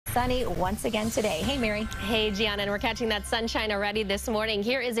Sunny once again today. Hey, Mary. Hey, Gianna, and we're catching that sunshine already this morning.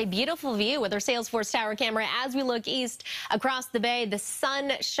 Here is a beautiful view with our Salesforce Tower camera as we look east across the bay. The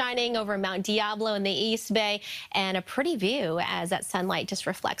sun shining over Mount Diablo in the East Bay, and a pretty view as that sunlight just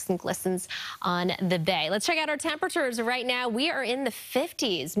reflects and glistens on the bay. Let's check out our temperatures right now. We are in the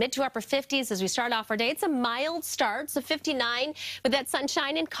 50s, mid to upper 50s as we start off our day. It's a mild start, so 59 with that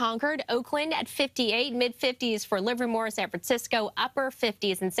sunshine in Concord, Oakland at 58, mid 50s for Livermore, San Francisco, upper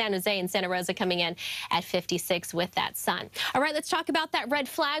 50s in San Jose and Santa Rosa coming in at 56 with that sun. All right, let's talk about that red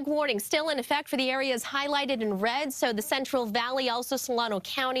flag warning still in effect for the areas highlighted in red. So the Central Valley, also Solano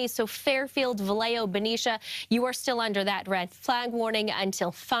County, so Fairfield, Vallejo, Benicia, you are still under that red flag warning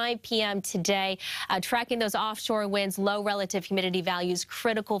until 5 p.m. today. Tracking those offshore winds, low relative humidity values,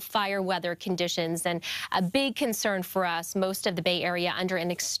 critical fire weather conditions, and a big concern for us, most of the Bay Area under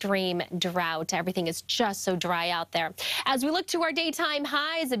an extreme drought. Everything is just so dry out there. As we look to our daytime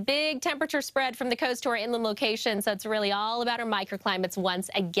highs, a big temperature spread from the coast to our inland locations. So it's really all about our microclimates once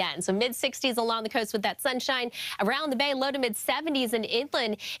again. So mid 60s along the coast with that sunshine. Around the bay, low to mid 70s, and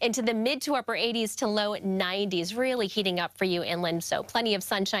inland into the mid to upper 80s to low 90s. Really heating up for you inland. So plenty of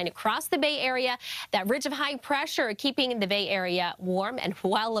sunshine across the Bay Area. That ridge of high pressure keeping the Bay Area warm and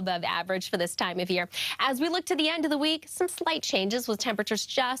well above average for this time of year. As we look to the end of the week, some slight changes with temperatures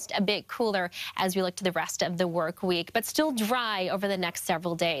just a bit cooler as we look to the rest of the work week, but still dry over the next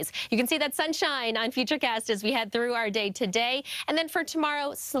several days. You can see that sunshine on Futurecast as we head through our day today. And then for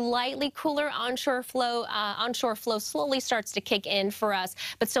tomorrow, slightly cooler onshore flow slowly starts to kick in for us,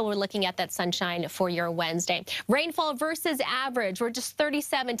 but still we're looking at that sunshine for your Wednesday. Rainfall versus average, we're just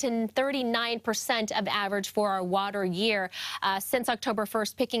 37 to 39% of average for our water year since October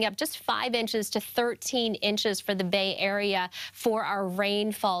 1st, picking up just 5 inches to 13 inches for the Bay Area for our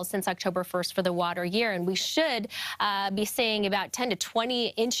rainfall since October 1st for the water year. And we should be seeing about 10 to 20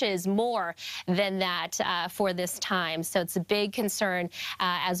 inches more than that for this time. So it's a big concern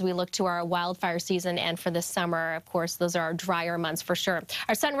as we look to our wildfire season and for the summer. Of course, those are our drier months for sure.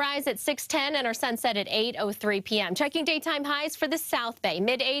 Our sunrise at 6:10 and our sunset at 8:03 p.m. Checking daytime highs for the South Bay,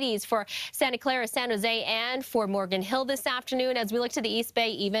 mid 80s for Santa Clara, San Jose, and for Morgan Hill this afternoon. As we look to the East Bay,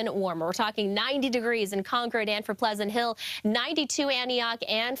 even warmer. We're talking 90 degrees in Concord and for Pleasant Hill, 92 Antioch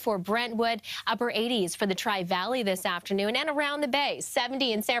and for Brentwood, upper 80s for the Tri-Valley this afternoon, and around the Bay,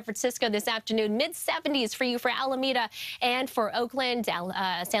 70 in San Francisco this afternoon, mid 70s for you for Alameda and for Oakland,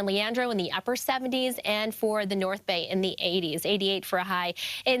 San Leandro in the upper 70s, and for the North Bay in the 80s, 88 for a high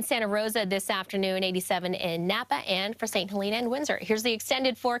in Santa Rosa this afternoon, 87 in Napa, and for St. Helena and Windsor. Here's the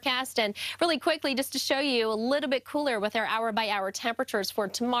extended forecast, and really quickly just to show you a little bit cooler with our hour-by-hour temperatures for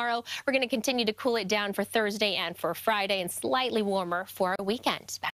tomorrow. We're going to continue to cool it down for Thursday and for Friday, and slightly warmer for our weekend.